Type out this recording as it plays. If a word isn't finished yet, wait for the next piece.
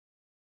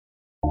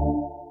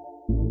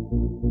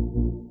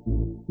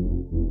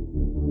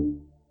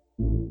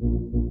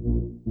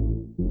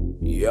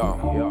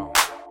Yo.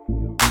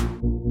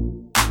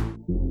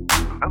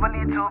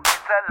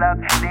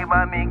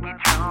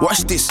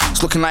 Watch this,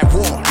 it's looking like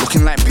war,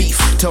 looking like beef.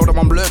 Tell them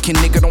I'm lurking,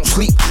 nigga, don't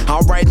sleep.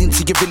 I'll ride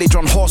into your village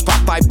on horseback,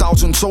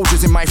 5,000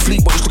 soldiers in my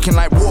fleet. But it's looking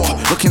like war,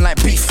 looking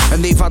like beef.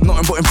 And they've had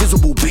nothing but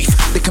invisible beef.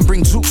 They can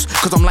bring Zeus,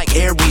 cause I'm like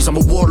Ares. I'm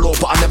a warlord,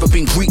 but I've never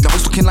been Greek. Now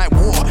it's looking like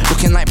war,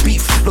 looking like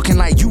beef. Looking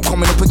like you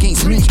coming up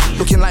against me.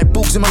 Looking like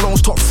Bugzy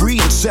Malone's top 3.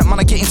 And Zeph, man,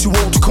 I'm getting too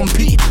old to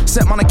compete.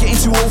 Zeph, man, I'm getting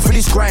too old for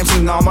this grime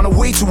thing now. Man, I'm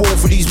way too old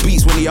for these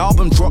beats. When the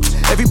album drops,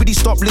 everybody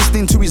stopped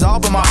listening to his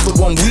album after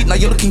 1 week. Now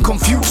you're looking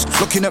confused,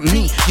 looking at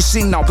me. You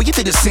sing now, but you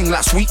didn't sing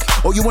last week.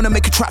 Or you wanna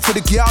make a track for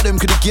the girl them,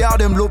 cause the girl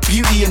them look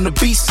Beauty and the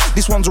Beast.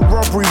 This one's a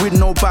robbery with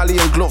no belly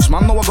and gloves.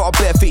 Man, know I got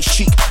a bare-faced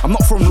cheek. I'm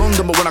not from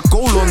London, but when I go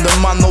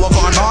London, man, know I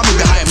got an army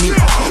behind me.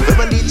 With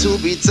a little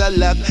bit of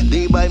luck,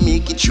 they might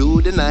make it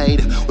through the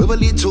night. With a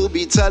little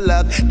bit of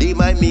luck, they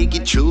might make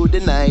it through the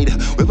night.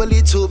 With a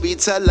little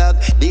bit of luck,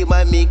 they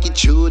might make it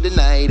through the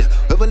night.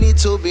 With a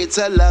little bit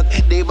of luck,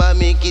 they might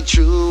make it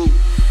through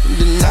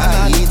the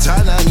night.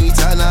 Tana ni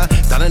tana,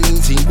 tana ni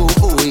timbo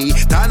oi.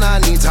 Tana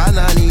ni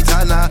tana ni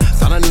tana,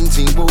 tana ni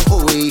timbo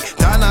oi.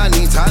 Tana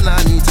ni tana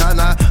ni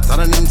tana,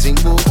 tana ni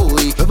timbo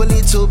oi. With a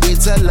little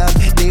bit of luck,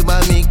 they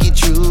might make it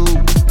through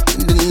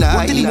the night.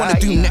 What did he wanna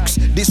do next?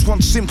 This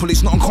one's simple,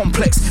 it's not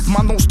complex. If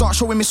man don't start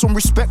showing me some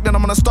respect, then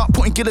I'm gonna start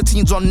putting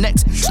guillotines on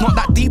necks. It's not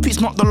that deep, it's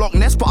not the Loch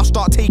Ness, but I'll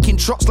start taking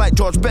shots like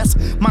George Best.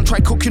 Man, try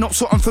cooking up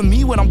something for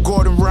me when I'm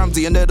Gordon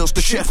Ramsay and there does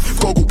the chef.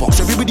 Goggle box,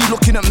 everybody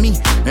looking at me.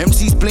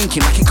 MC's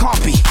blinking like it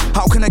can't be.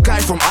 How can a guy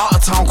from out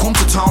of town come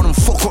to town and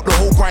fuck up the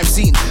whole grime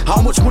scene?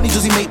 How much money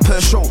does he make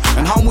per show?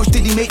 And how much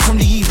did he make from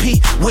the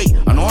EP? Wait,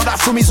 and all that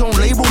from his own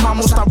label, man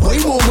must have way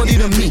more money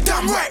than me.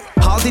 Damn right.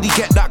 How did he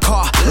get that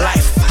car?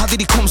 Life. How did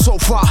he come so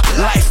far?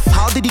 Life.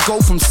 How did he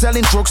go from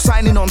selling drugs,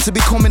 signing on to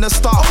becoming a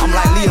star? I'm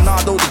like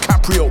Leonardo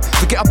DiCaprio.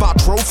 Forget about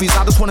trophies,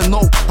 I just wanna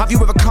know. Have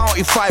you ever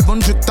counted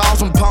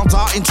 £500,000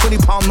 out in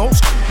 £20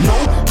 notes? No,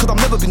 cause I've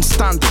never been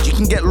standard. You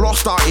can get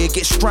lost out here,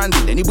 get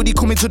stranded. Anybody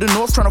coming to the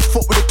north trying to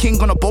fuck with a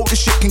king on a boat,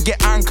 this shit can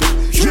get anchored.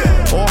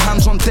 Yeah. All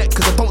hands on deck,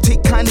 cause I don't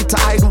take kindly to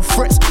idle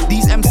threats.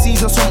 These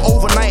MCs are some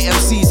overnight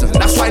MCs, and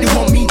that's why they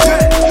want me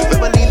dead.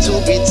 With a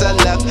little bit of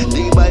luck,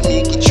 they might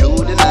make it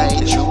through the night.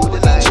 Through the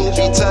night. Little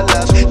bit of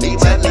luck, they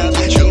might make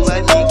it. They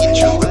might make it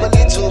through. With a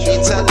little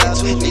bit of luck,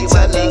 they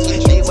might make it.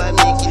 They might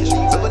make it.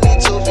 With a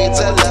little bit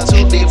of luck,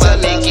 they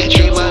might make it.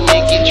 They might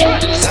make it through.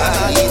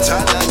 Tana ni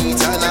tana ni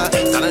tana,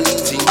 tana ni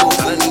tingo,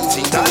 tana ni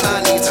ting,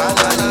 tana ni tana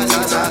ni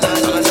tana,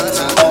 tana ni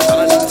tana,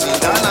 tana ni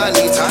ting, tana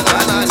ni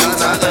tana ni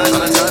tana,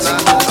 tana ni tana,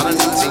 tana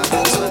ni ting.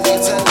 Little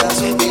bit of luck,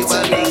 they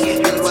might make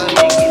it. They might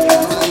make it.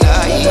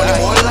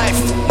 More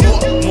life,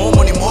 more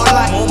money, more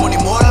life, more money,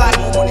 more life,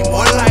 more money,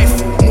 more life,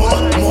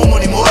 more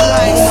money, more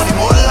life,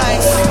 more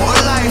life, more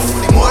life,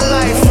 more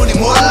life, money,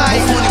 more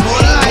life, money,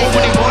 more life,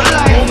 money, more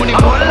life, money,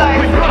 more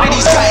life.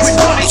 These guys,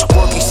 it's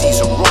rookie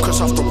season,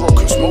 rockers after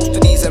rockers. Most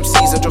of these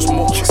MCs are just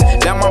muckers.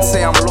 That man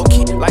say I'm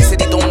lucky, like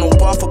said he don't know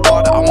bar for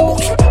bar that I'm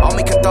mucky. I'll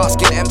make a dark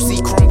skin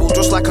MC crumble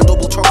just like a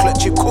double chocolate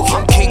chip cookie.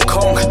 I'm King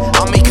Kong,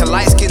 I'll make a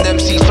light skinned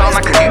MC sound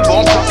like a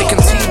newborn. They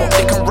can team up,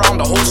 they can round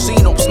the whole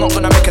scene up. It's not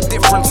gonna make a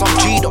difference, I'm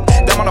G'd up.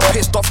 Them man are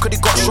pissed off cause they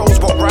got shows,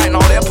 but right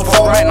now they're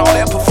performing. Right now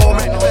they're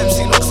performing.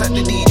 MC looks at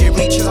the DJ,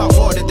 reaches out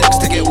for the decks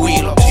to get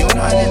wheel ups. You and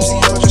MC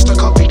are just a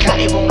copycat,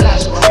 it won't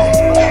last long.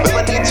 With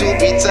a little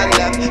bit of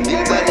luck,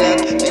 they might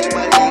make it. They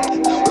might make it.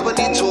 With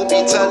a little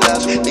bit of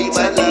luck, they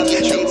might make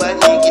it. They might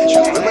make it.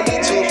 With a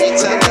little bit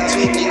of luck,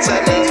 they might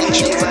make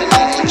it. They might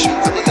make it.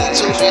 With a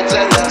little bit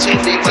of luck,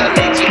 they might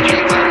make it.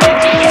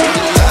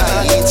 Tana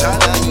ni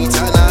tana ni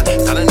tana,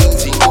 tana ni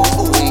tingo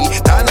oi.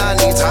 Tana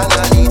ni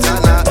tana ni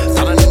tana,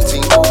 tana ni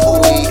tingo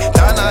oi.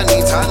 Tana ni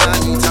tana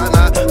ni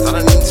tana,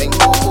 tana ni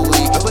tingo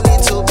oi. With a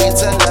little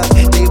bit of luck,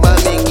 they might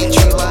make it.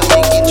 They might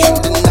make it through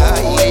the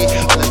night.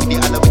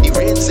 All of the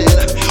rain sin,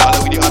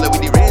 all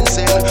of the rain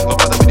sin. My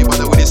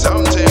father with the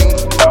something.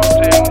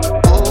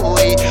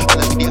 Oi,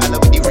 all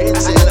of the rain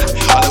sin,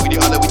 all of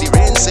the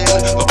rain sin.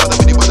 My father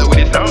with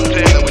the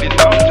something.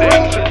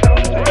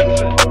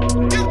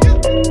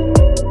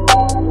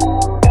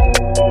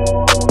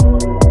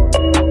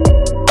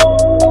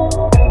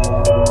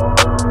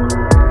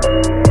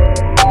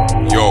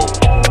 Yo,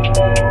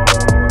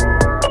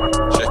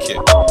 check it.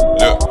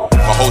 Look,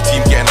 my whole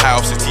team getting high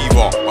off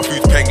sativa. My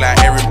food's peng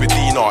like Erin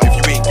Bedina. If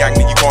you ain't gang,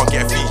 then you can't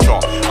get a feature.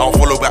 I don't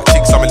follow back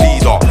chicks, I'm a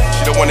leader.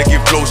 She don't wanna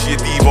give blows, she a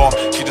diva.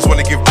 She just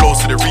wanna give blows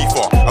to the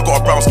reefer. I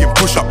got a brown skin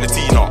push up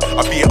Latina.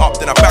 I beat it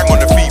up, then I bang on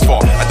the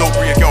FIFA. I don't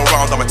bring a girl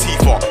round, I'm a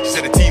teefer. She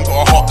said the team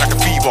got her hot like a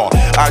fever.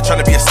 I ain't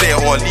tryna be a stayer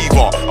or a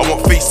leaver. I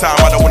want FaceTime,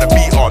 I don't wanna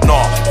beat her.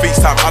 Nah,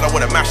 FaceTime, I don't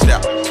wanna mash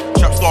that.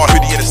 Trap star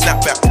hoodie and a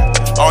snapback.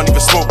 I don't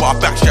even smoke, but I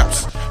back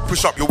straps.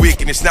 Push up your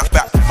wig in a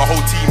snapback. My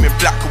whole team in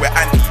black, we're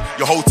anti.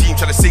 Your whole team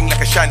tryna sing like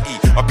a shanty.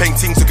 My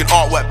paintings looking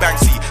artwork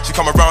Banksy. She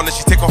come around and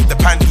she take off the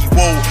panty.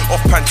 Whoa,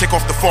 off pan, take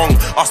off the thong.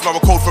 I smell a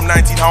code from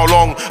 19, how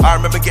long? I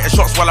remember getting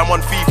shots while I'm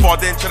on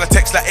FIFA. Then tryna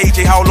text like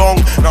AJ, how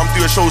long? Now I'm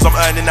doing shows, I'm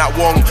earning that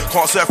wong.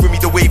 Can't surf with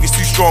me, the wave is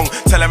too strong.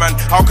 Tell a man,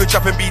 how could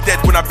Chap and be dead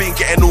when I've been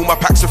getting all my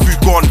packs of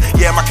food gone?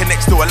 Yeah, my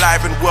connect still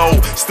alive and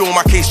well. Still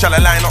my case tryna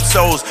line up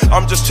cells.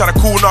 I'm just tryna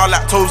cool now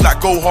like toes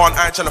like Gohan.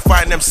 I ain't tryna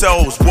find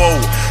themselves. Whoa,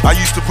 I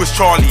used to push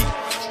Charlie.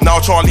 Now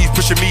Charlie's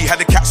pushing me.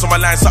 Had the cats on my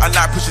line, something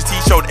like Pusha T.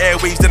 Showed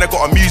airwaves, then I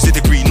got a music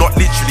degree. Not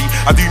literally,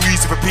 I do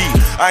music for P.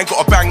 I ain't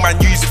got a bang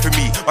man, use it for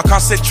me. My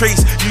cousin said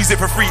Trace, use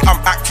it for free. I'm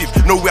active,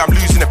 no way I'm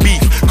losing a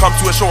beef. Come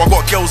to a show, I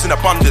got girls in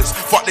abundance.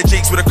 Fuck the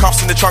Jakes with the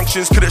cuffs and the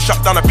truncheons. Couldn't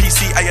shut down a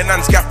PC at your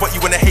nan's gaff, but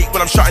you wanna hate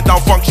when I'm shutting down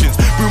functions.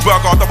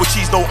 Broomburger, double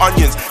cheese, no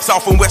onions.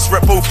 South and West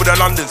rep both for the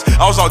Londons.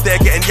 I was out there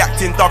getting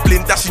yacked in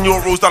Dublin, dashing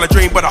euros down the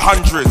drain by the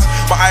hundreds.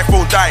 My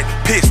iPhone died,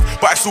 pissed,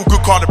 but it's all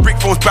good car, the brick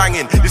phone's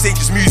banging. This ain't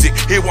just music,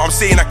 hear what I'm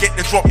saying, I get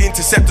the drop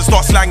intercept to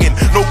start slanging.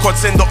 No cod,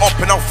 send it up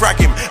and I'll frag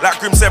him. Like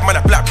Grim said, man,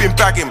 that black bin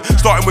bag him.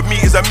 Starting with me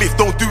is a myth,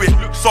 don't do it.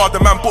 Saw the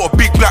man bought a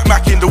big black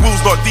Mac in, the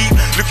wheel's not deep,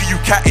 look at you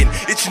catting.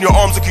 Itching your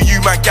arms, look at you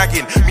man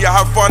gagging. Me, I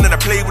have fun and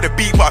I play with a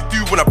beat, but I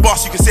do when I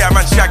bust, you can say I'm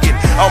man shagging.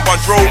 I'm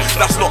Bundro,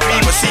 that's not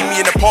me, but see me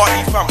in the party,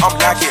 fam, I'm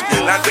lagging.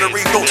 Land to the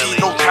ring, don't need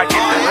no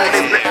tagging.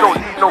 Don't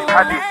need no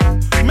padding.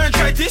 Man,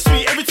 try diss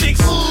me, everything,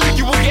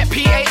 you will get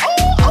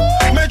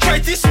PA. Man, try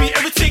diss me,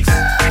 everything,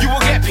 you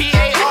will get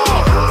PA.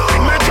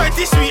 Man, try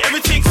diss me,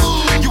 everything,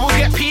 you will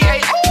get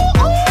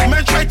PA.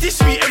 Man, try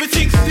diss me,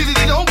 everything,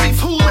 don't be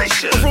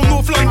foolish. I'm from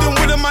North London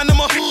with a man in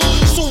my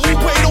so we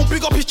play, don't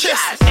big up his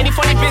chest. Any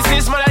funny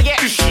business, man, I get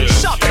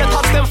shot to the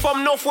tops, them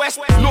from Northwest.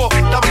 North,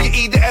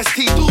 W-E, the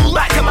S-T,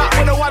 Back to back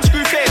with a one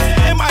screw face.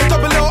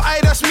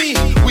 M-I-double-L-I, that's me.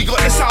 We got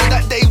the sound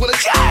that day with a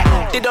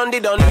chat. Didon,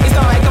 didon, it's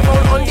the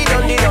microphone on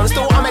didon, didon.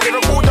 Still I'm a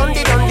lyrical dun,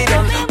 didon,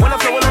 didon. When I'm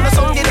flowing on the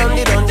song, didon,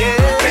 didon, yeah.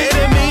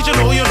 Better than major,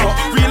 no you're not.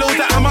 Reload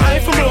that, I'm an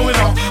iPhone blowing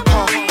up.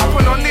 Up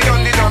and on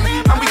didon, didon.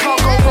 And we can't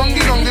go wrong,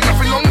 didon, didon.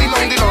 Nothing long,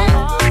 didon, didon.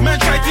 Man,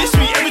 try diss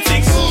me,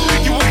 everything,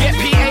 you will get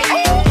PA.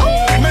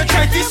 Man,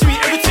 try diss me,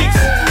 everything,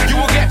 you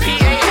will get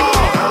PA.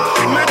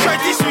 Man, try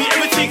diss me,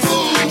 everything,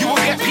 you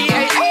will get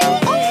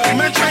PA.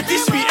 Man, try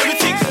diss me,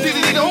 everything,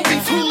 don't be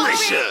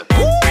foolish.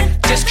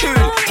 Just cool,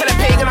 tell a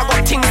pagan I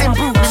got things in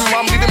boots.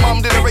 Mum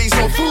didn't raise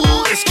no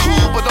fool. It's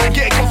cool, but don't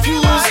get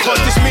confused. Cause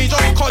this major,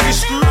 cause this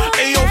screw.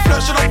 Ayo,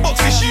 flirt, should I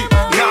box this you?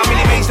 Nah, I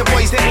really makes the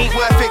boys that ain't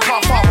worth it.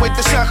 Can't fuck with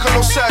the circle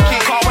or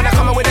circuit. Car when I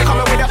come with it,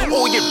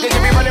 oh yeah, they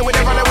should be running with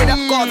it,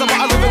 Cause I'm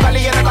a ribbon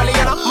gully and a gully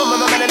and a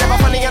mama man, never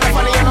funny and a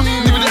funny and a.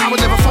 I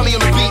was never funny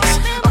on the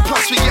beats. And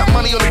plus we get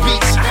money on the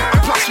beats.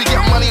 And plus we get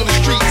money on the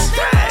streets.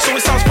 So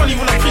it sounds funny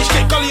when I preach,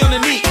 get gully on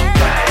the knee.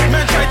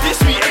 Man, try diss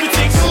me,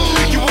 everything,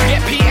 you will get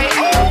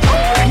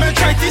PA. Man,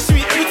 try diss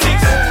me, everything,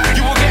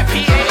 you will get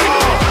PA.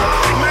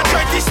 Man,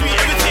 try diss me,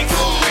 everything,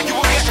 you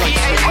will get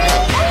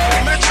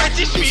PA. Man, try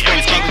diss me,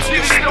 everything,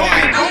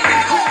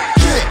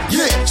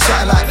 Yeah,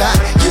 something like that.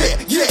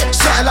 Yeah,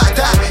 something like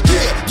that.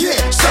 Yeah,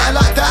 something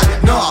like that.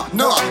 No,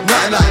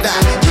 nothing like that.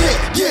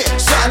 Yeah,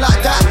 something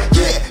like that.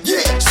 Yeah,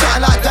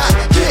 something like that.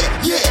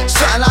 Yeah,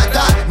 something like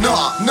that. No,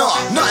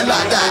 nothing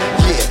like that.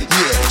 Yeah,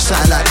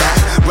 something like that.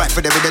 Right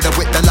for the rhythm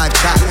with the live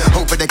chat.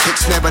 Hope for the kick,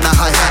 snare and a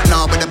hi-hat.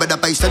 Now with a bit of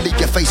bass to leave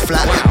your face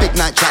flat. Big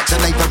night tracks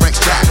and Apex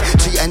Jack.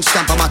 TN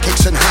stamp on my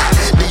kicks and hat.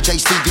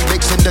 DJ Stevie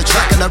mixing the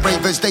track. And the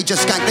ravers, they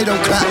just skank, they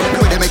don't clap.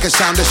 When they make a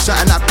sound of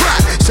something like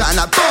brat, something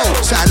like boom,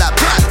 something like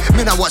brat.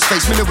 Me know what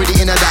space, me know really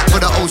into that.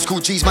 For the old school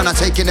G's, man, I'm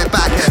taking it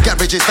back.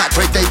 Garage is back,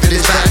 Fred David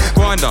is back.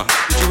 Grinder,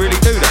 did you really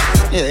do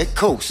that? Yeah, of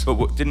course. But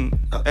what, didn't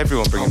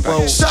everyone bring it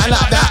back? Something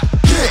like that.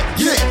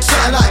 Yeah,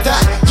 something like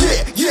that.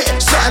 Yeah,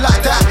 something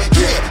like that.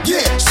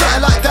 Yeah,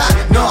 something like that.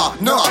 No,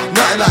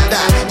 nothing like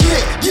that.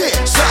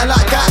 Yeah, something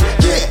like that.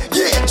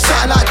 Yeah,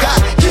 something like that.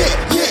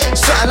 Yeah,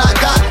 something like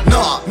that.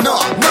 No,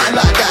 nothing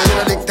like that. Did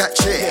I lick that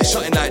shit? Yeah,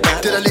 something like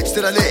that. Did I lick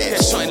Yeah,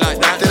 something like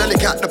that. Did I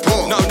lick out the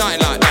pool? No, nothing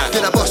like that.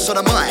 Did I bust on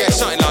the mic? Yeah,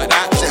 something like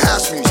that. Is it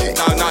house music?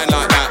 No, nothing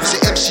like that. Is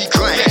it MC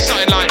Crane? Yeah,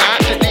 something like that.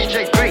 Is it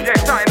DJ Green? Yeah,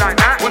 something like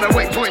that. When I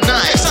wait point 9?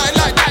 Yeah, something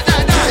like that.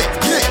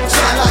 Yeah,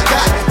 something like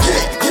that.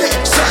 Yeah,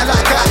 something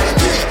like that.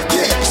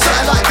 Yeah,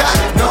 something like that.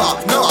 No,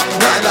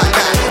 nothing like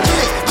that.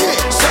 Yeah,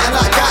 something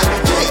like that.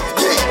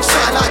 Yeah,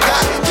 something like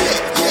that.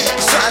 Yeah,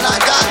 something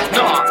like that.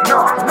 No,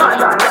 nothing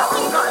like that.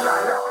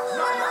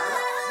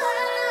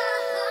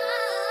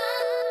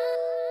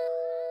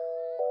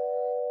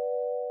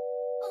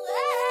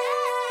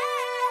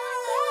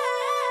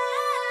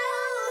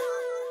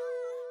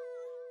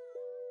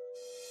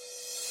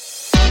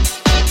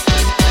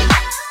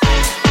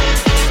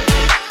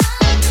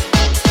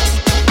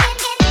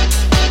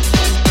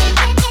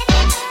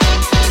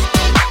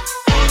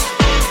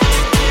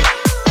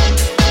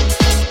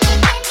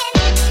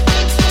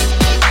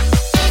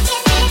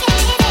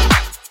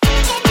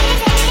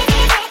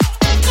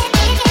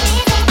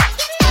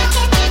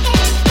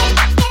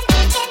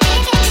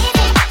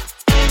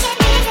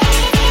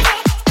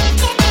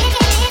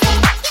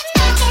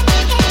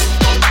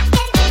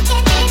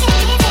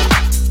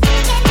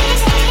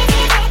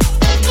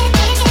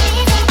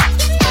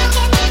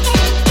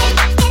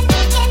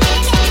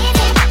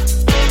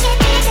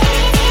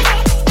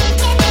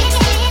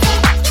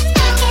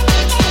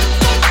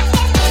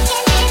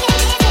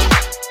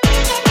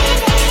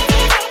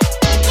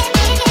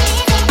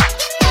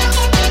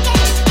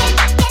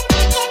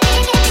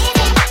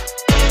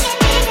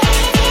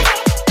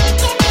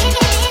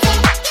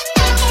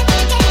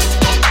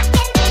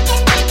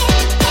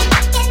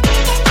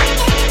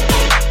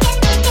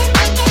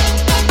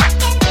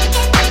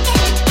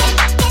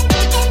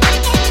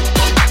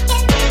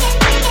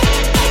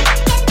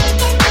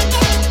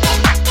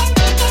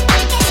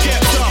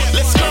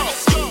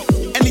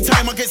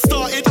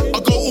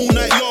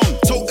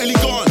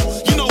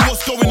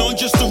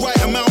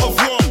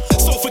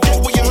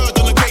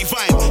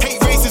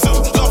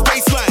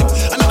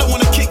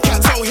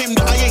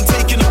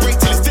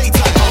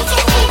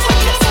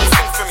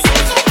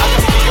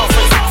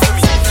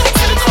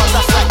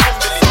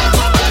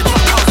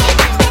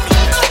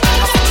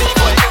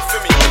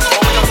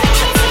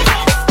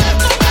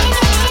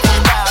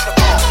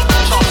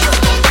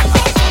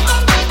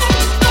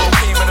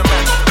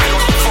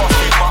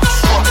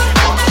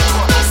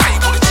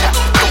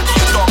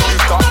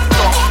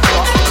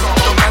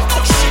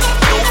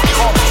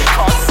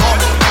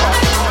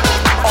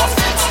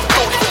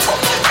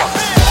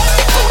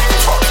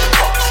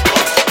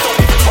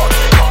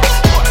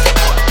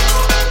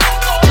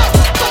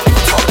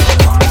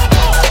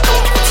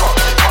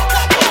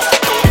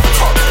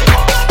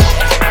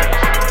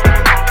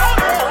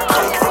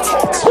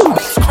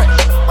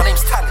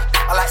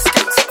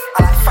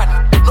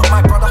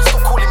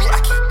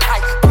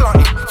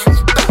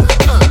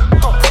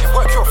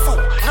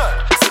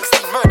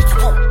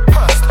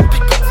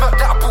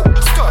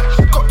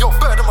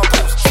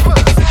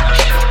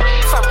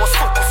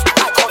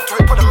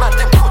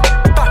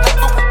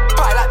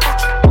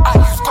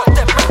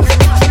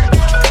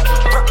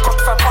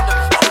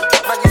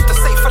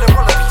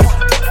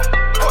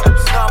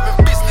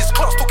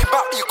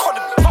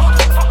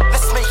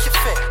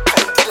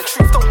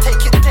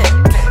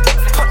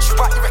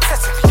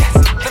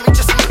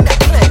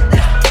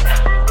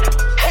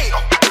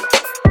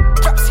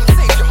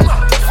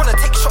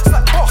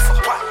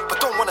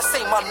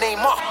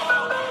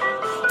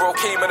 Bro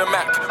came in a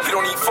Mac, he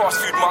don't eat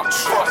fast food much.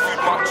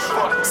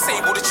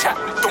 Save all the chat,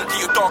 don't get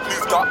your dog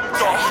moved up.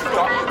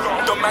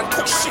 The man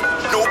talk shit,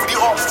 nobody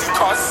asks you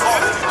cuz.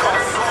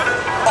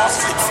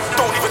 Ask Flipz,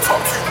 don't even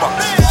talk too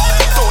much.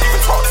 Don't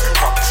even talk too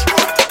much.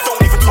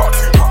 Don't even talk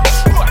too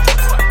much.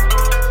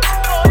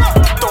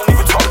 Don't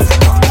even talk too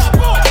much.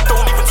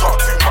 Don't even talk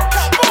too much.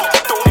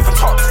 Don't even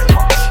talk too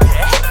much.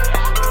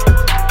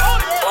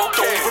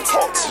 Okay, don't even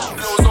talk too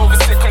much. Flows over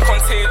sick and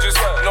contagious.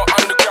 Not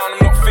underground,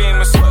 I'm not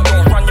famous.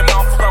 Don't run your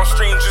mouth around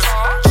strangers.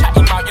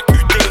 Chatty mouth, you're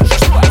too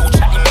dangerous. Little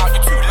chatty mouth,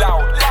 you're too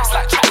loud. It's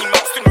like chatty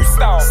mouth's the new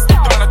style. The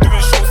man are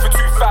doing shows for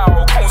too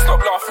foul. Can't stop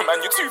laughing, man,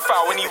 you're too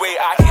foul. Anyway,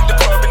 I hit the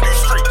curb and do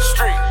straight.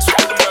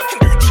 Scrap the work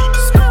and do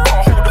cheats.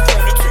 Can't hold the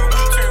phone, you're too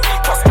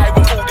weak. Plus I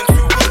will hold in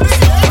 2 weeks.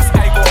 Plus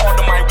I go hard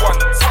on my one.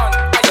 Son,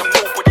 I am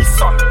nobody's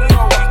son. No,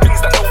 I'm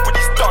things that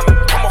nobody's done.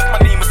 Come off my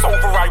name, it's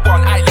over, I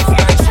won. I little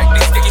man, check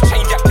this. Get your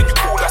chain yacked and you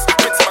call us.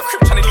 Went to my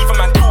crib trying to leave a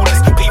man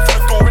doorless. Pay for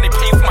the door and they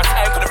pay for my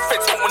time. Cause the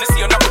feds don't wanna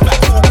see another black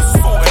August.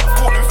 Sorted,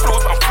 bought new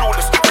floors, but I'm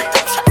flawless. Break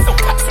down tracks, sell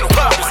caps in the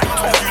waters.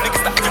 Told you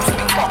niggas that Flipz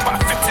wouldn't talk, but I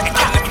flipped it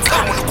again. Let me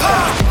tell you on the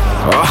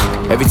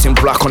corner. Everything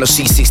black on a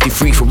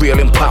C63 for real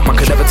impact. Man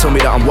can never tell me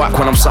that I'm whack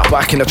when I'm sat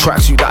back in the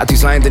tracksuit that I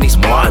designed and it's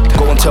mad.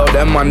 Go and tell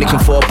them, man, they can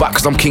fall back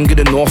cause I'm king of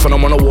the north and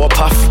I'm on a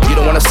warpath. You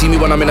don't wanna see me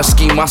when I'm in a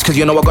ski mask cause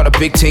you know I got a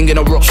big ting in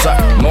a rucksack.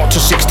 0 to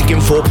 60 in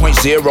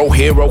 4.0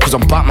 hero cause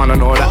I'm Batman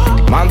and all that.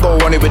 Man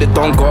don't want it with a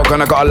Don Gog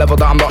and I got a level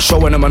that I'm not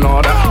showing them and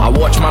all that. I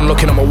watch man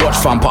looking at my watch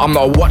fan but I'm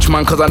not a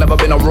watchman cause I never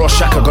been a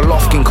Rorschach. I got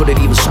Lofkin couldn't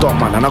even stop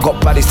man and I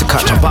got baddies to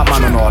catch a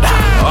Batman and all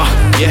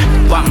that. Yeah,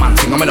 Batman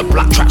ting. I'm in a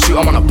black tracksuit,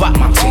 I'm on a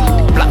Batman ting.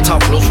 Black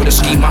top clothes with a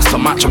ski mask to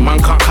match a man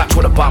can't catch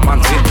what a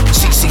Batman's in.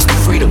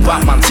 C63 the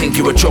Batman think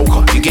you a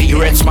joker, you get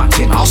your head smacked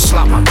in. I'll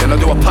slap man, then I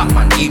do a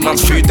Batman. Eat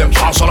man's food, then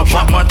bounce on a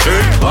Batman too.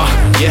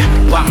 Yeah,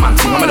 Batman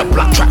ting. I'm in a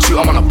black tracksuit,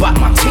 I'm on a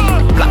Batman ting.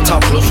 Black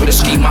top clothes with a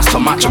ski mask to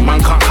match a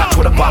man can't catch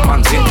what a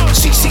Batman's in.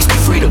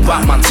 C63 the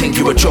Batman think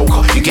you a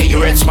joker, you get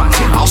your head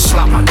smacked in. I'll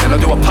slap man, then I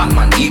do a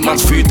Batman. Eat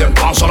man's food, then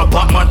bounce on a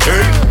Batman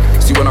too.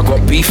 See when I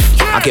got beef,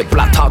 I get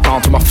blacked out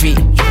down to my feet.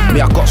 Me,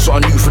 I got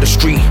something new for the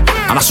street,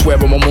 and I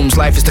swear on my mum's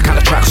life it's the kind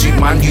of tracksuit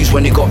man use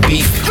when they got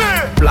beef.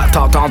 Blacked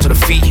out down to the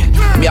feet.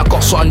 Me, I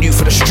got something new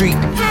for the street.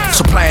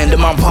 Supply and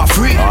demand part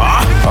 3.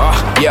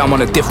 Yeah, I'm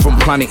on a different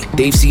planet.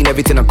 They've seen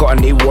everything I got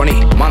and they want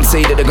it. Man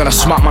say that they're gonna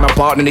smack man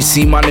apart and they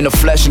see man in the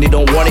flesh and they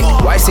don't want it.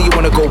 Why say you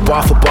wanna go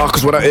bar for bar?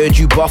 Cause when I heard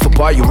you bar for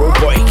bar, you're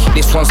robotic.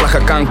 This one's like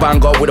a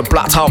gangbanger with a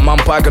blacked out man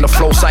bag and a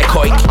flow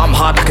psychotic. I'm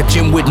hard like a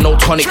gym with no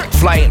tonic.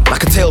 Flying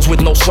like a tails with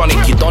no sonic.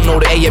 You don't know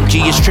the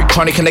AMG is strict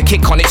chronic and the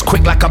kick on it's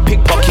quick like a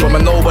pickpocket. From a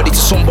nobody to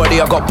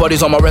somebody, I got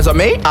bodies on my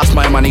resume. Ask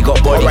my man, he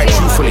got body. Right,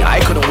 truthfully, I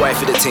couldn't wait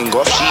for the ting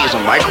off. She is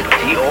on my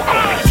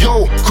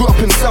Yo, grew up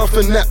in South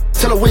and that.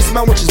 Tell a waste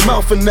man watch his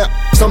mouth and that.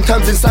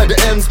 Sometimes inside the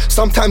ends,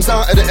 sometimes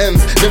out of the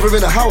ends. Never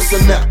in a house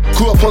and that.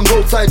 Grew up on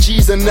roadside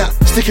G's and that.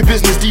 Sticky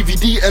business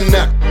DVD and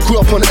that. Grew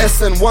up on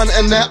SN1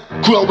 and that.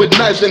 Grew up with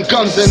knives and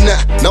guns and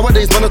that.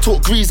 Nowadays man I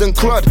talk grease and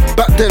crud.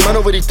 Back then man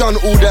already done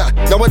all that.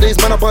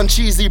 Nowadays man I bun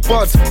cheesy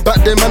buds.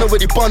 Back then man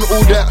already bun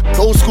all that.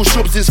 Old school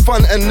shrubs is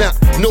fun and that.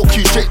 No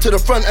queue straight to the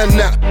front and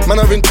that. Man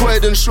I ring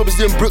quiet and shrubs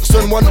in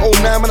Brookston 109.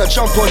 Man I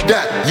jump on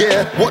that.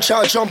 Yeah, watch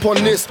how I jump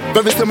on this.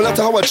 Very similar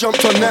to how I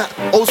jumped on that.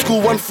 Old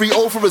school 130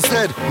 for a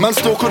Z. Man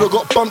still could've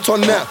got bumped on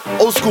that.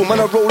 Old school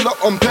man I roll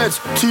up on beds.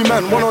 2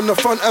 man, 1 on the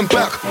front and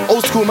back.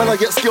 Old school man I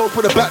get skilled,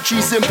 put a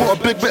batteries in, put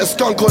a big bit of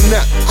skunk on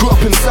that. Grew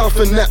up in South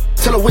and that.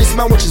 Tell a waste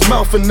man watch his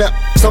mouth and that.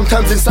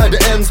 Sometimes inside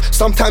the ends,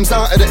 sometimes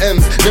out of the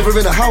ends. Never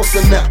in a house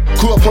and that.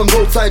 Grew up on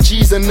roadside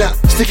G's and that.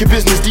 Sticky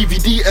business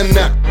DVD and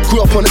that.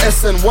 Grew up on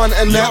SN1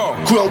 and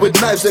that. Grew up with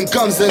knives and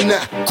guns and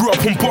that. Grew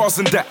up on bars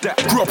and that.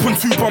 Grew up on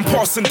 2-bump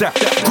pass and that.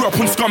 Grew up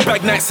on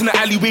scumbag nights in the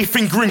alleyway,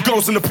 fingering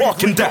girls in the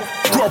park and that.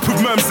 Grew up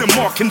with Merms and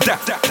Mark and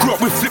that. Grew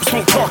up with Flipz,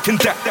 don't talk and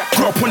that.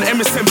 Grew up on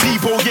MSMB,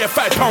 bro, yeah,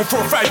 £5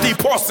 for a 5-day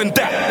pass and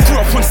that. Grew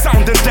up on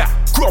sound and that.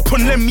 Grew up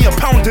on lend me a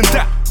pound and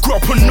that. Grew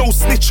up on no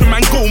snitching,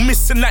 man, go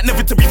missing like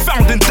never to be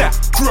found in that.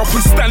 Grew up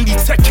on Stanley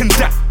Tech and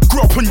that.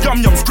 Grew up on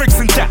Yum Yums, Greggs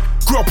and that.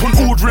 Grew up on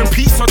ordering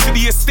pizza to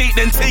the estate,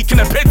 then taking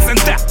the beds and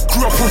that.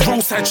 Grew up on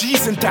roadside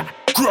G's and that.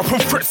 Grew up on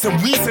frets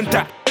and weeds and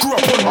that. Grew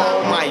up on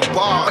Oh my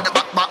god.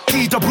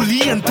 TEE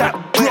and that.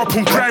 Grew up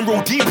on Grime,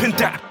 roll deep in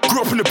that.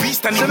 Grew up on the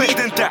beast and the weed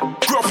and that.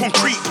 Grew up on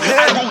Creep,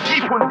 I roll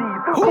deep on these.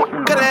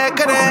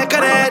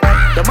 Cadet.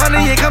 The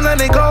money it comes and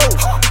they go.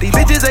 These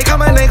bitches they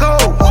come and they go.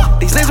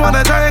 These niggas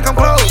wanna try and come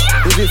close.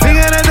 If you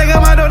finger and take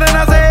my door, then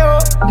I say oh.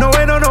 No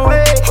way, no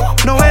way.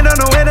 No way, no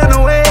way,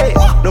 no way.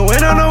 No way,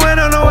 no way,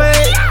 no way.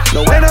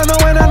 No way, no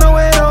way, no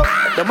way, no.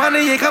 The money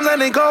it comes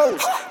and they go.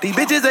 These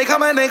bitches they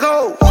come and they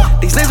go.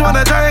 These niggas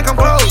wanna try and come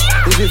close.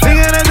 If you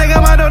finger and take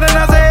my door, then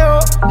I say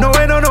oh. No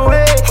way, no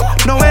way.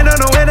 No way, no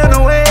way,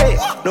 no way.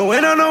 No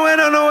way, no way,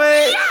 no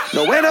way.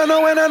 No way,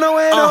 no way, no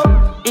way, no.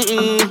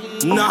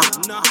 Nah.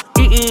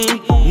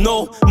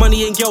 No.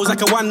 Money and girls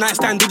like a one night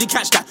stand, did you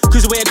catch that?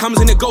 Cause the way it comes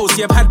and it goes.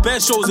 See, I've had bare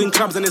shows in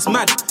clubs and it's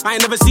mad. I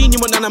ain't never seen you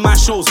on none of my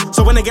shows.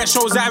 So when I get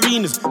shows at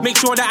arenas, make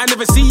sure that I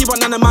never see you on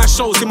none of my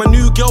shows. See, my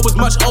new girl was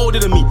much older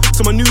than me,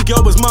 so my new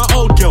girl was my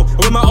old girl.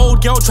 And when my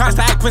old girl tries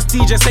to act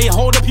prestige, I say,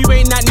 hold up, you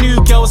ain't that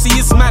new girl. See,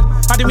 it's mad.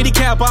 I didn't really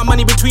care about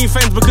money between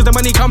friends, because the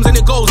money comes and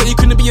it goes. And you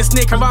couldn't be a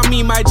snake around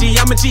me, my G.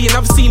 I'm a G and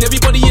I've seen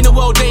everybody in the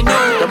world, they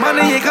know. The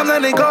money, it comes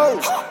and it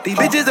goes. These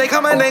bitches, they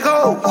come and they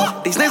go.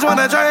 These snakes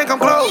wanna try and come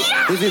close.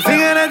 If you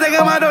finger and take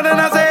my door, then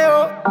I say,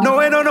 oh, no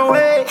way, no, no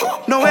way.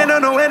 No way, no,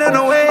 no way, no,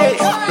 no way.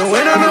 No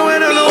way, no, no way,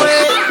 no, no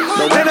way.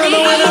 No way, no, no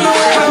way, no, no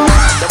way.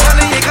 The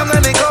money, it comes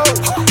and it goes.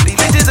 These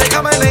bitches, they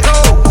come and they go.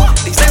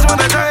 These snakes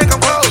wanna try and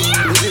come close.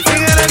 If you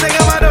finger and take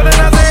my door, then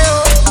I say,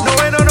 oh, no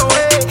way, no, no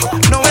way.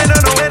 No way, no,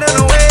 no way, no,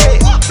 no way.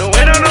 No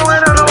way, no, no way,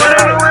 no, no way,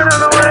 no way,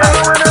 no, no way,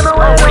 no way, no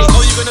way.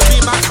 Oh, you gonna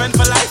be my friend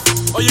for life?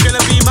 Or you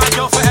gonna be my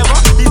girl forever?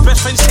 These best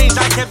friends change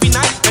like every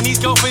night, and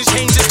these girlfriends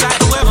change just like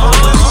the weather.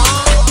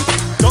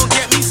 Don't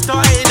get me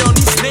started on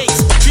these snakes.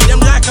 Treat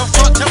them like a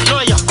fucked up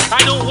lawyer.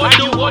 I don't want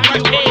my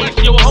case.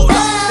 Yo, hold up.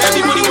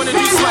 Everybody wanna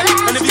do swag,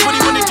 and everybody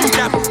wanna do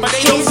dap, but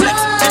they don't flex,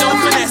 they don't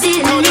finesse.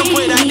 Tell them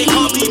boy that they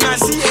can't be my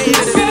CA.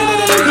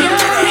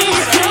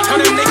 Tell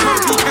them they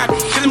can't be cat.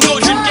 Tell them go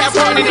gym, get a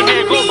part in the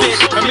hair, go big.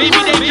 And maybe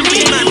they can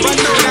be man, but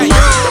no, that yo.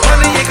 The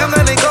money, it come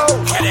and they go.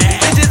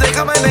 Bitches, they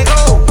come and they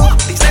go.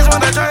 These things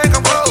wanna try and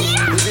come close.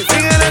 If you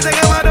finger and take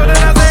my door, then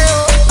I say,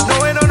 oh,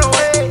 no way, no, no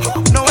way.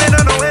 No way,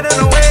 no, no way, no,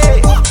 no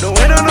way. No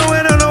way, no, no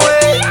way, no, no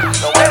way.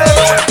 No way, no,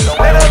 no way, no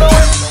way, no, no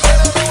way.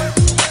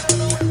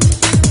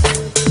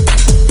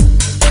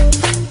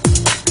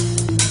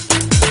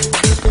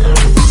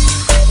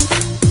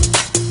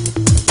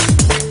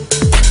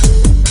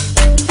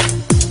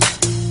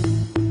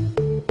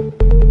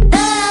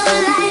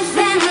 Life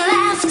and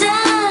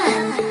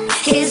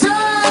laughter is all I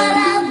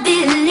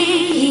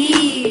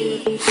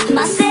believe.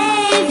 My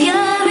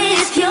savior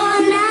is pure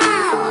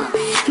now,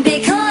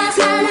 because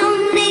my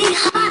lonely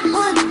heart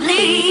would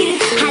bleed.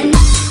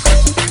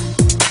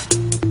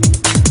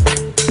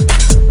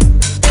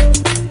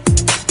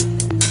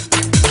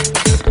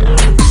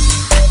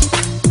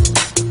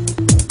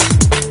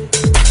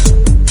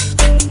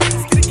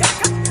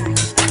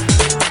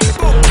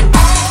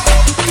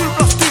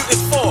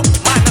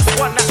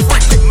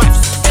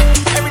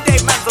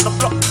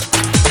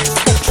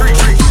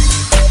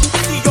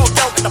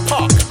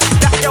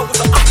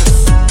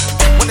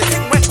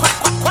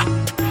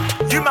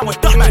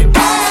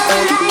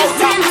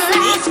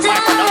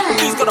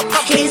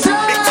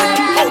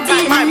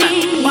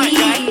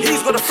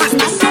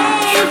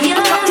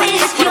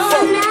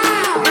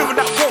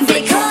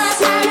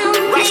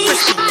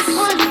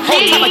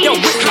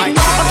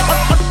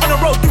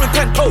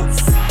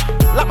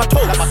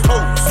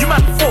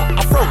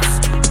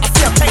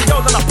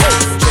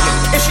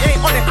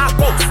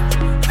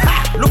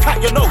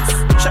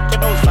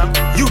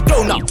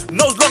 I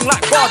nose long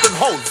like garden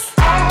hose.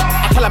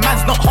 I tell a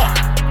man's not hot.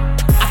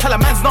 I tell a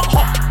man's not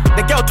hot.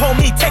 The girl told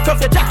me, take off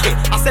your jacket.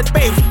 I said,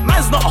 babe,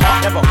 man's not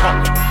hot, never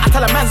hot. I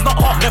tell a man's not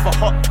hot, never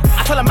hot.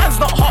 I tell a man's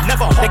not hot,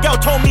 never hot. The girl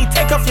told me,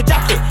 take off your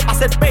jacket. I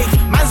said, babe,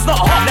 man's not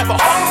hot, never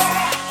hot.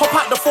 Hop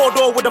out the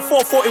 4-door with the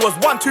 440, it was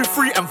 1, 2,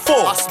 3, and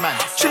 4. Us, man.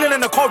 Chilling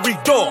in the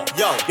corridor.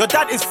 Yo, your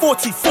dad is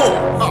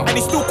 44, and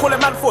he's still calling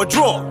man for a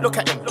draw. Look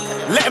at him,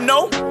 let him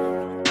know.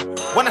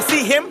 When I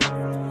see him,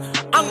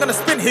 I'm gonna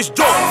spin his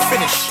jaw.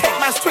 Finish. Take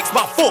man's Twix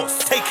by force.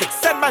 Take it.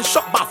 Send man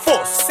shot by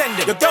force. Send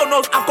it. Your girl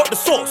knows I've got the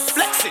sauce.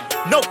 Flexing.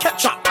 No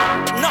ketchup.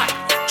 None.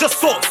 Just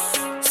sauce.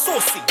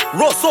 Saucy.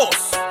 Raw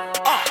sauce.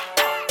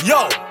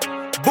 Yo.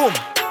 Boom.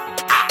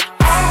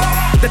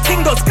 The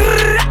ting goes.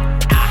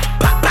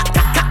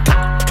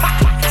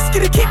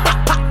 Skitty keep.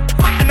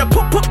 And the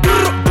pop. Boom.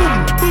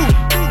 Boom.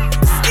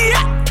 Skia.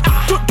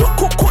 Boom.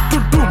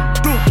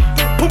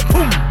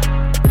 Boom.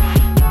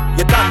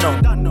 You done know.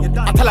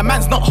 I tell a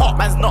man's not hot.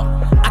 Man's not.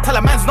 I tell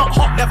a man's not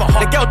hot, never hot.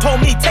 The girl told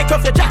me, take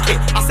off your jacket.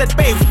 I said,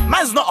 babe,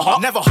 man's not hot,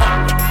 never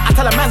hot. I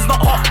tell a man's not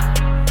hot.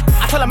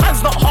 I tell a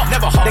man's not hot,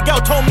 never hot. The girl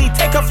told me,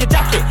 take off your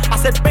jacket. I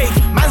said, babe,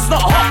 man's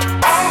not hot.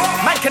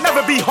 Man can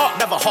never be hot,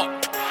 never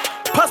hot.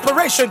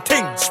 Perspiration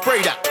ting,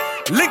 spray that.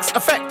 Lynx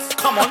effect,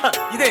 come on.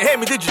 You didn't hear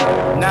me, did you?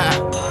 Nah,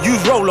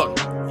 use roll-on,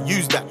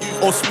 use that.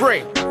 Or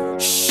spray.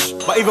 Shh,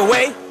 but either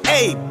way,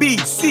 A, B,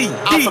 C, D.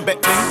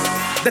 Alphabet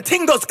ting. The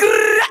ting goes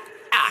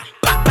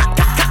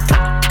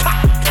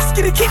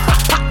skitty keep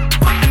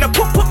and the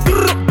pop boom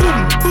boom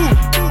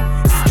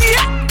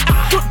skia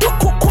boom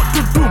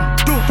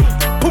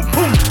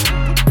boom.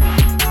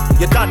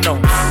 You done know.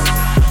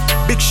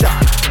 Big shot.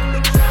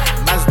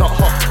 Man's not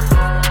hot.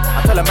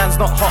 I tell a man's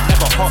not hot,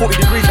 never hot. 40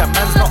 degrees, that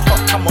man's not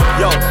hot. Come on,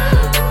 yo.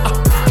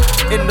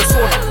 In the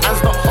sauna,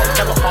 man's not hot,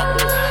 never hot.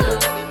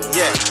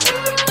 Yeah.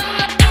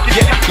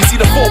 You see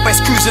the 4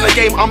 best crews in the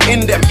game, I'm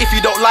in them. If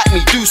you don't like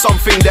me, do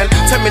something then.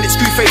 10 minute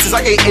screw faces,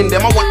 I ain't in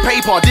them. I want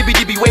paper,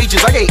 dibby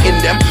wages, I ain't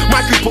in them. My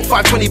crew put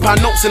 £5 20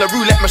 notes in a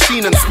roulette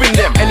machine and spin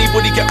them.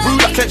 Anybody get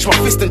rude, I clench my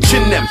fist and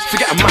chin them.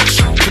 Forget a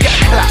match, forget a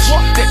clash.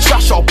 Get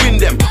trash, I'll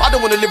win them. I don't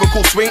want a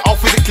lyrical swing, I'll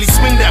physically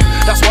swing them.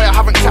 That's why I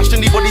haven't clashed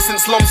anybody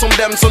since lumps on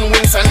them, son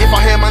wings. And if I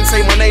hear man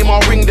say my name,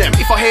 I'll ring them.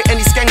 If I hear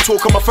any skeng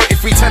talk on my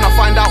 3310, I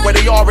find out where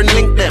they are and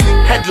link them.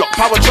 Headlock,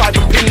 power drive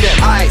and pin them.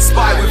 I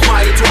spy with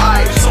my little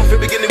eye, something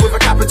beginning with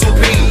a capital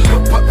P.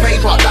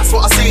 Paper, that's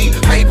what I see.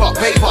 Paper,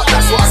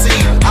 that's what I see.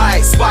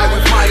 I spy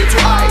with my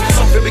little eye,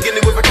 something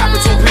beginning with a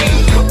capital P.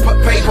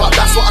 Paper,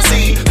 that's what I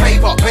see.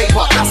 Paper,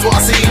 that's what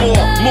I see.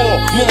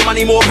 More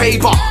money, more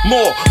paper.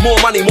 More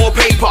money, more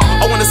paper.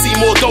 I wanna see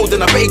more dough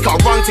than a baker.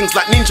 Run things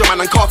like Ninja Man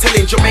and Cartel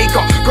in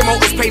Jamaica.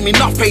 Promoters pay me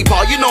enough paper.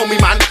 You know me,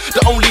 man.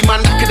 The only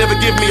man that could ever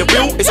give me a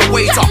bill is a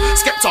waiter.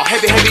 Skepta,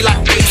 heavy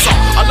like Baser.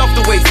 I love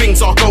the way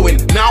things are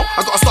going. Now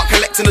I gotta start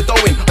collecting the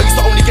dough in. I used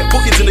to only get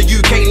bookings in the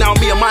UK. Now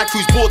me and my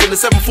crew's board in the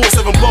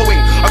 747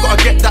 Boeing. I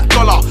gotta get that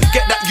dollar,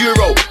 get that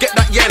euro, get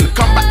that yen.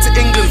 Come back to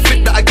England,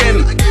 flip that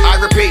again. I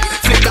repeat,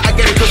 flip that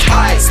again. Cause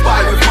I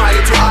spy with my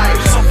little eye,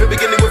 something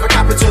beginning with a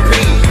capital P.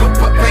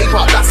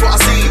 Paper, that's what I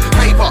see.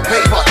 Paper,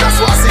 that's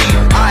what I see.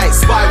 I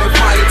spy with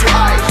my little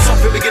eye,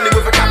 something beginning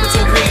with a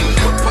capital P.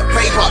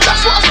 Paper,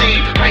 that's what I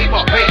see.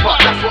 Paper,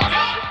 that's what I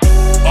see.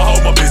 I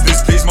hold my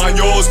business, please mind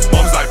yours.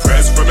 Mum's like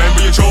press,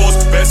 remember your chores.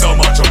 There's so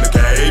much on the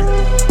game,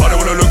 I don't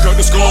wanna look at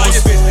the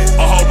scores.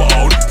 I hold my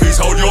own, please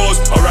hold yours.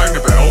 I rang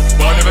the bell,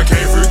 but I never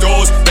came through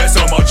doors. There's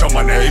so much on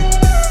my name,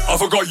 I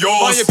forgot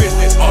yours. Mind your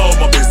business. I hold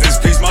my business,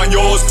 please mind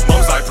yours.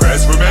 Mum's like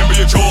press, remember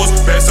your chores.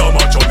 There's so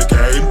much on the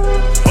game,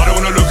 I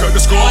don't wanna look at the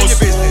scores.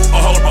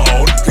 I hold my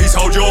own, please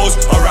hold yours.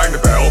 I rang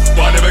the bell,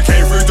 but I never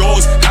came through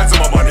doors. Hands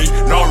on my money,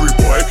 nah rude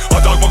boy, I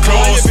dug my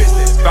claws.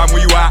 Fam,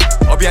 where you at?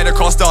 I'll be at the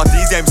Costa.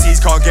 These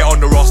MCs can't get on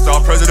the roster.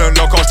 President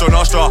no Costa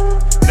Nostra.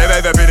 Never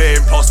ever been an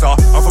imposter.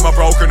 I'm from a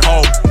broken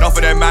home, not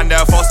for them man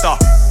they're foster.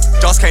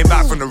 Just came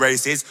back from the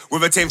races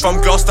with a team from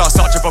Gloucester.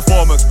 Such a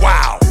performance,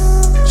 wow.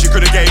 She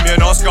could've gave me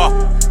an Oscar.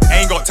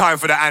 Ain't got time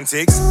for the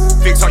antics.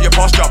 Fix up your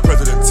posture,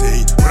 President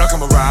T. When I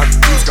come around,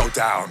 things go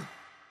down.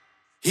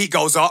 Heat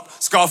goes up,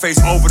 Scarface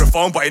over the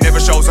phone, but he never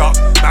shows up.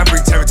 Man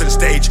bring terror to the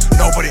stage,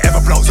 nobody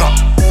ever blows up.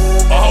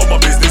 I hold my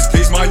business,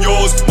 please mind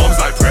yours. Mum's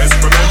like press,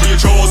 remember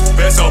your chores.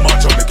 There's so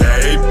much on the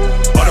game,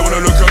 I don't wanna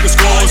look at the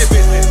scores.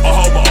 I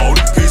hold my own,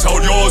 please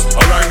hold yours.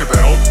 I rang the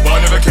bell, but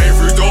I never came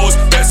through doors.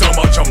 There's so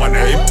much on my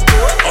name,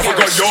 I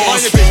forgot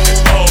yours.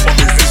 I hold my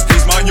business,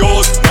 please mind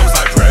yours. Mum's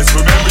like press,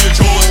 remember your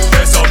chores.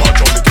 There's so much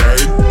on the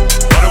game,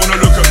 I don't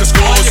wanna look at the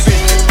scores.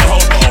 I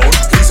hold my own,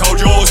 please hold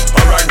yours.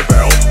 I rang the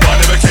bell, but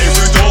I never came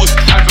through doors.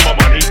 Hands on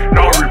my money,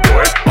 no rude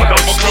boy, I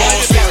dug my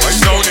claws. Are you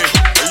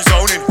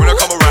zoning? When I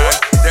come around,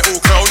 they're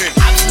all cloning.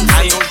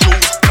 Hands on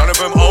jewels, none of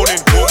them owning.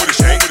 War with a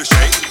shake,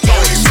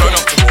 Tony, turn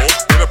up to war,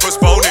 never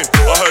postponing.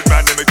 I heard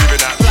man never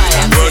giving that.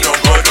 Word on.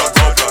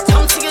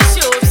 Come to your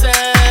shoes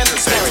and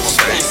Say to my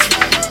face,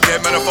 yeah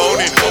man I'm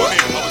phoning.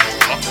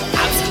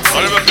 I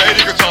never played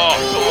the guitar,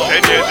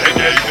 10 years,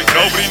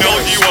 nobody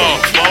knows who you are.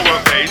 Small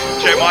work pace,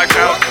 check my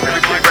account,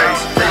 everything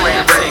raised.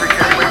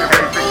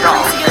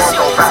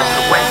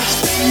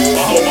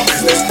 I hold my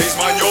business, please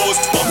mind yours.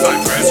 Mum's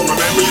like press,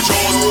 remember your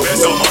chores.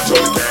 There's so much on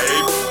the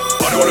game,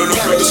 I don't wanna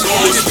look at the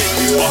scores.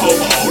 I hold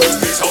my own,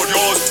 please hold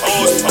yours. I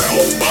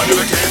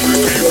never came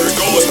through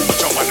doors.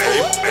 Much on my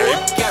name.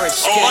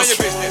 Mind your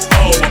business. I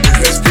hold my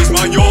business, please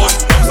mind yours.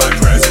 Mum's like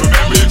press,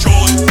 remember your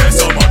chores. There's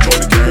so much on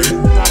the game,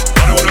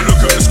 I don't wanna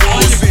look at the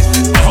scores.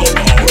 I hold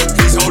my own,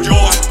 please hold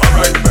yours. I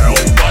rang the bell,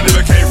 but I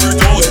never came through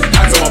doors.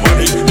 Hands on my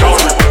money, no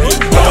money,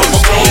 I dug my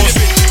claws.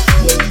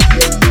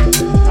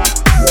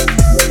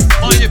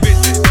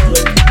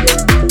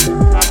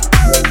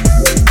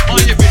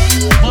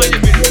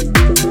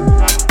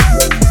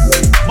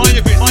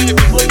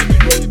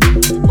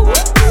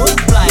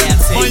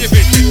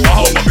 I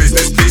hold my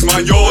business, please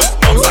mind yours.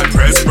 Mum's like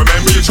press,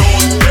 remember your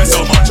chores. There's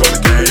so much on the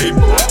game,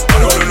 I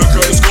don't wanna look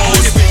at the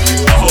scores.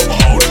 I hold my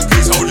own,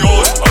 please hold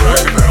yours. I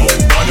rang the bell,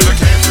 but I never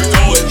came through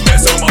doors.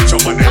 There's so much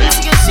on my name,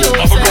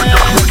 I forgot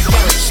yours.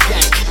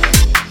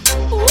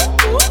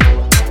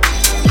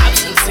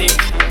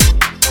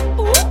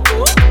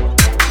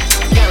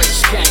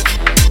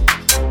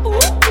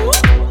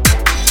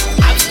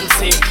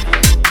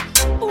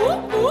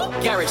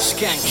 Garage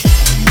skank.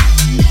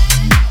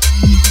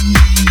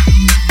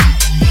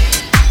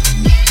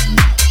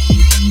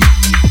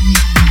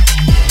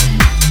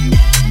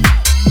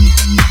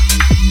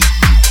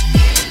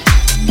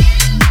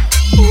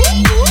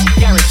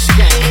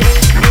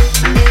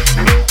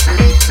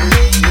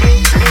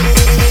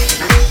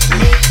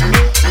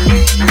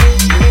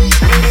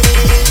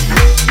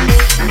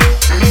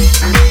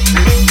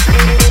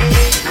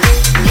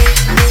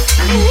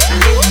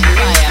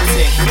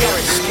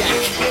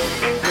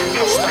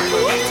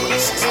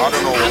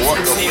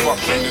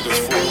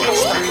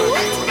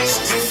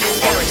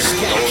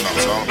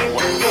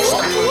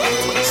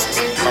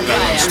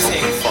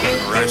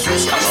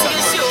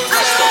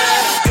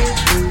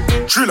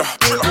 Driller,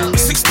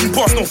 16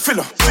 bars, no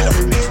filler.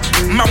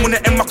 Man wanna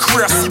end my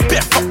career, I see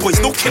bare fuckboys,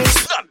 no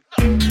killers.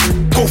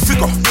 Go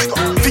figure,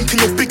 thinking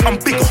you're big, I'm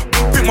bigger.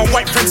 Think my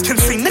white friends can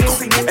say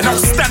nigga, and I'll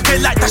stand there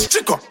like that's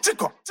jigger.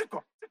 Go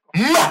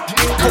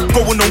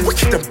on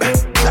wicked and bad.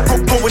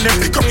 Go on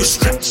and pick up your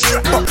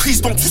strap, but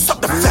please don't twist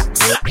up the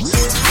facts.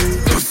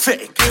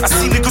 Pathetic, I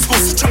see niggas go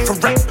just trap for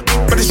rap.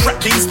 But this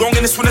rap game's long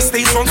and this one that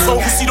stays on, so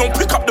pussy don't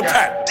pick up the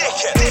pad.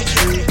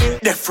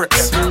 Death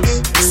threats,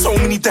 so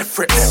many death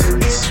threats.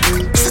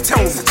 So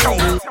tell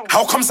me,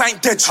 how comes I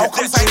ain't dead yet?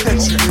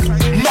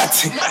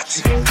 Nothing.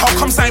 How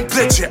comes I ain't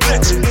bled yet?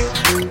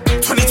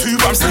 22,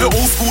 but I'm still an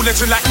old school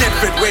legend like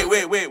Nedved.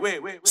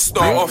 Wait.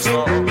 Start off.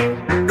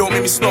 Don't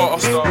make me start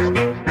off.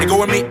 They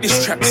go and make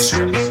this tracks,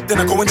 then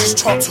I go and just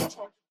chart top.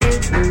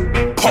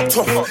 Popped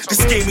off,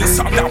 this game ain't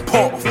something that I'm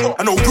part of.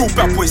 I know real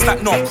bad boys like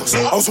Narcos.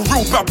 I was a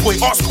real bad boy,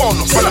 ask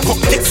Carlos. When I got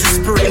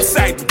Dixie spirit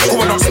inside me,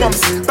 going out mums,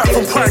 back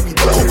from primary.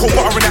 Cocoa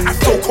butter in the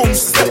afro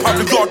cones, step out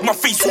the yard, my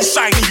face all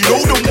shiny. You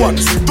know them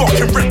ones, dark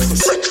and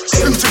reckless.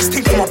 Blue just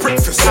think for my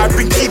breakfast. I've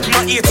been keeping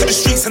my ear to the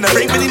streets, and there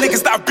ain't many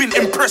niggas that I've been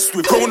impressed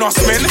with. Grown ass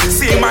men,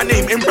 saying my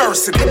name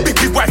embarrassing. Big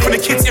wife and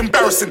the kids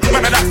embarrassing.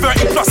 Man, at that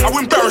 30 plus, how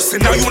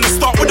embarrassing. Now you wanna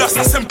start with us,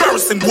 that's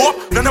embarrassing.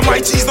 What? None of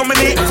my G's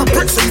nominated for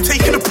bricks, so you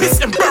taking a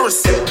piss,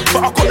 embarrassing.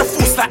 But I got the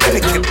force like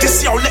Anakin.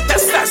 This year I'll let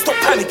that slide, stop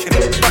panicking.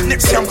 But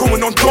next year I'm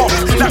going on dark.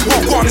 Like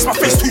Rogue is my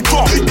face too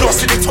dark.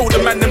 Last year they told the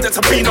man them that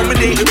to be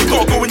nominated. We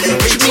gotta go and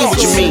UK charts.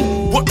 What you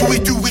mean? What do?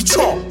 We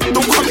chart.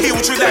 Don't come here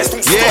with your lies,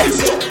 don't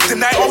start.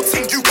 Deny old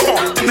thing you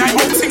can't. Deny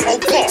old thing,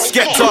 old boss.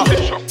 Skepta.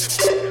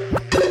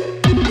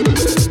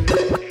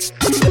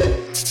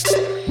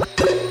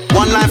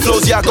 One line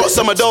flows, yeah, I got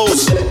some of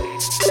those.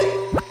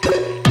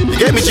 You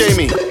get me,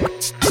 Jamie?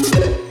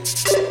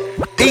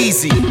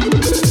 Easy.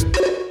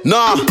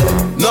 Nah,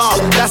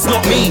 that's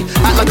not me.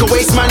 Act like a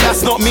waste man,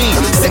 that's not me.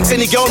 Sex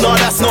any girl, nah,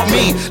 that's not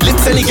me.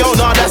 Lips any girl,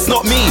 nah, that's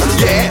not me.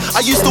 Yeah, I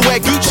used to wear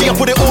Gucci, I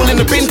put it all in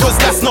the bin, cause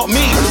that's not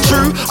me.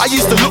 True, I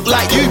used to look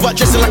like you, but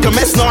dressing like a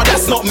mess, nah,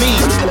 that's not me.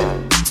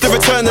 The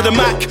return of the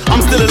Mac,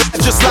 I'm still alive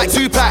just like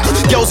Tupac.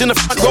 Girls in the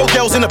front row,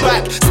 girls in the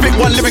back. Spit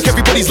one lyric,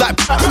 everybody's like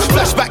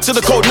flashback to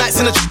the cold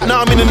nights in the chat. Now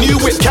I'm in a new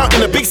whip,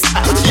 counting a big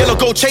stack. Yellow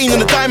gold chain and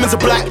the diamonds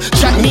are black.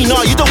 Chat me,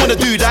 nah, you don't wanna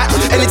do that.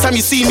 Anytime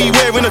you see me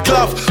wearing a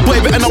glove,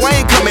 boy, better know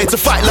I ain't come here to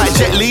fight like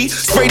Jet Li.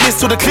 Spray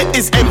this till the clip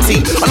is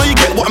empty. I know you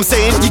get what I'm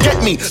saying, you get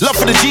me. Love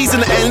for the G's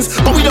and the N's,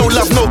 but we don't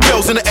love no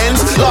girls in the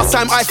ends. Last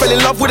time I fell in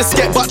love with a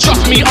Skep, but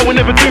trust me, I will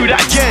never do that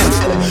again.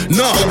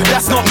 No,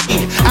 that's not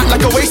me. Act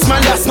like a waste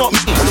man, that's not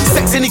me.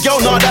 Sex any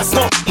girl, nah, that's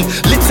not me.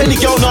 Lips any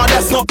girl, nah,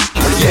 that's not me.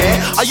 Yeah,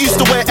 I used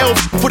to wear L,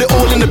 put it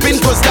all in the bin,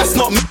 cause that's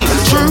not me.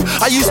 True,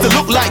 I used to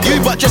look like you,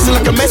 but dressing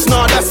like a mess,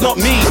 nah, that's not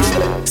me.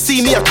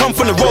 See me, I come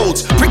from the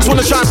roads. Pricks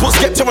wanna try and put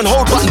Skepta on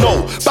hold, but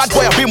no. Bad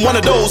boy, I've been one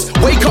of those.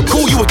 Wake up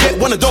cool, you will get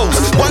one of those.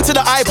 One to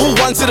the eyeball,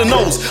 one to the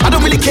nose. I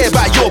don't really care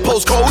about your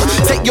postcode.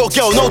 Take your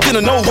girl, no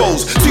dinner, no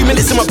rolls. 2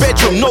 minutes in my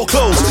bedroom, no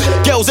clothes.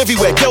 Girls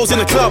everywhere, girls in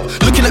the club,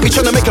 looking at me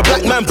trying to make a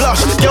black man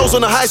blush. Girls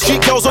on the high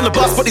street, girls on the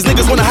bus, but these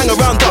niggas wanna hang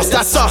around us,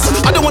 that's us.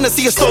 I don't wanna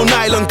see a Stone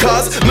Island,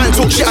 cuz man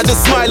talk shit, I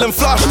just smile and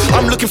flush.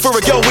 I'm looking for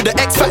a girl with the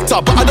X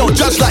factor, but I don't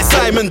judge like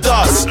Simon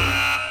does.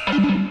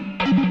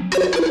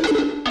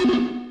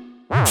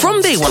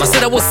 From day one I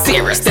said I was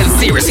serious, then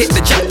serious hit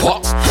the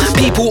jackpot.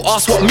 People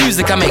ask what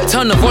music I make,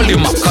 turn the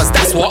volume up, cause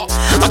that's what.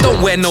 I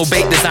don't wear no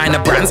bait designer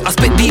brands, I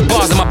spit deep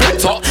bars on my black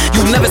top.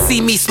 You'll never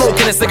see me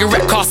smoking a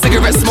cigarette car,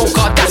 cigarette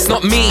smoker, that's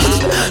not me.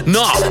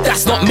 Nah,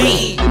 that's not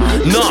me.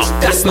 Nah,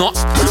 that's not.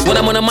 When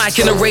I'm on a mic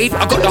in a rave,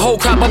 I got the whole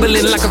crowd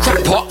bubbling like a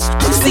crack pot.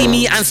 See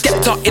me and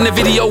Skepta in a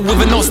video with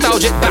a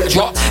nostalgic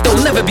backdrop.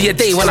 There'll never be a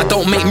day when I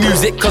don't make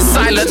music, cause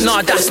silent,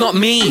 nah, that's not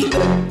me.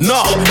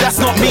 Nah, that's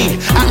not me.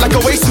 Act like a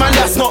waste man,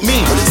 that's not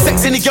me.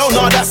 Sex any girl,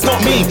 nah, that's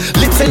not me.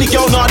 Lips any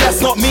girl, nah,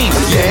 that's not me.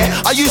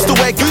 Yeah, I used to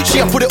wear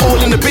Gucci, I put it all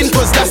in the bin,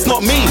 cause that's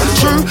not me.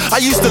 True, I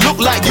used to look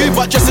like you,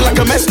 but dressing like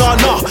a mess, nah,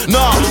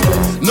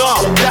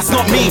 that's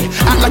not me.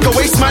 Act like a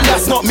waste man,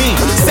 that's not me.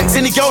 Sex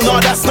any girl, nah,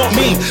 that's not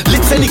me.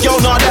 Lips any girl,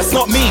 nah, that's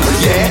not me.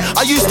 Yeah,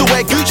 I used to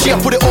wear Gucci,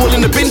 I put it all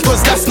in the bin,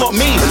 cause that's not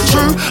me.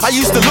 True, I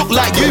used to look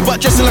like you,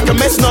 but dressing like a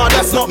mess, nah,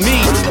 that's not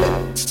me.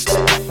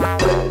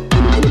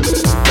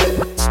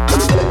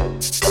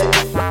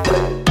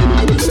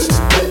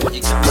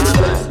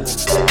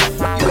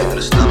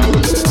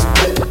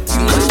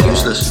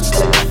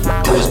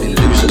 Always been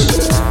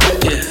losers.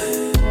 Yeah.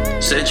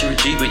 Said you're a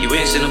G, but you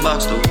ain't seen a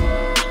box though.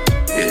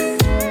 Yeah.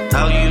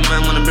 How you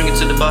man wanna bring it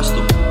to the box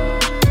though?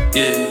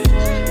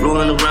 Yeah.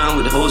 Rolling around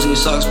with the holes in your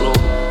socks, bro.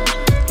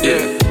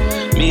 Yeah.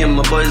 Me and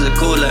my boys are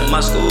cool like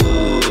Moscow.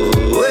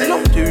 You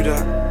don't do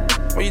that.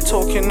 Why you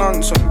talking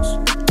nonsense?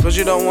 Cause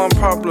you don't want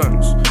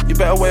problems. You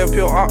better weigh up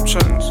your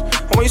options.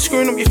 And what you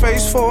screwing up your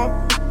face for?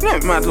 You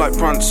ain't mad like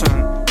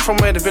Bronson. From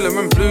where the Villa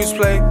and Blues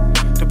play,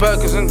 the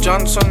Burgers and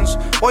Johnsons.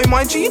 Oi,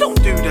 my G, you don't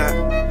do that.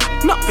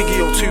 Not Biggie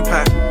or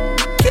Tupac.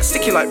 Get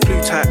sticky like Blue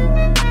Tack.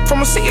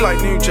 From a city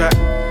like New Jack.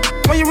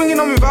 What you ringing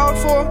on me vowed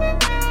for?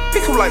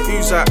 Pickle like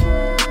who's that?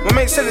 My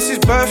mate said it's his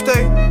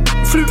birthday.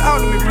 Flew out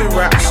of me blue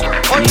racks.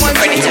 Oi, my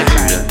G.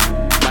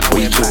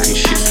 What you talking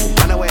shit for?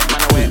 Man, I wear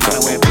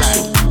black.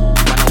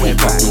 Man, I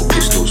pop no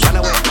pistols.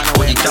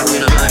 What you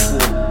carrying a knife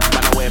for?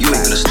 You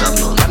ain't gonna stop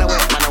none.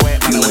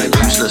 You man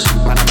are useless.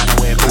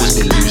 Always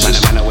been losers.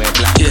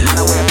 Yeah.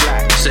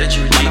 Said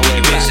you're a G, but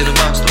you ain't seen a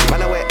box though.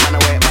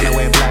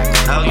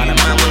 How you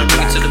man wanna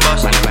bring it to the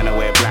box?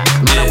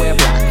 Yeah.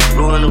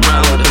 Rolling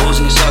around with the holes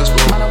in your socks,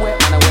 bro.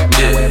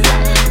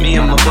 Yeah.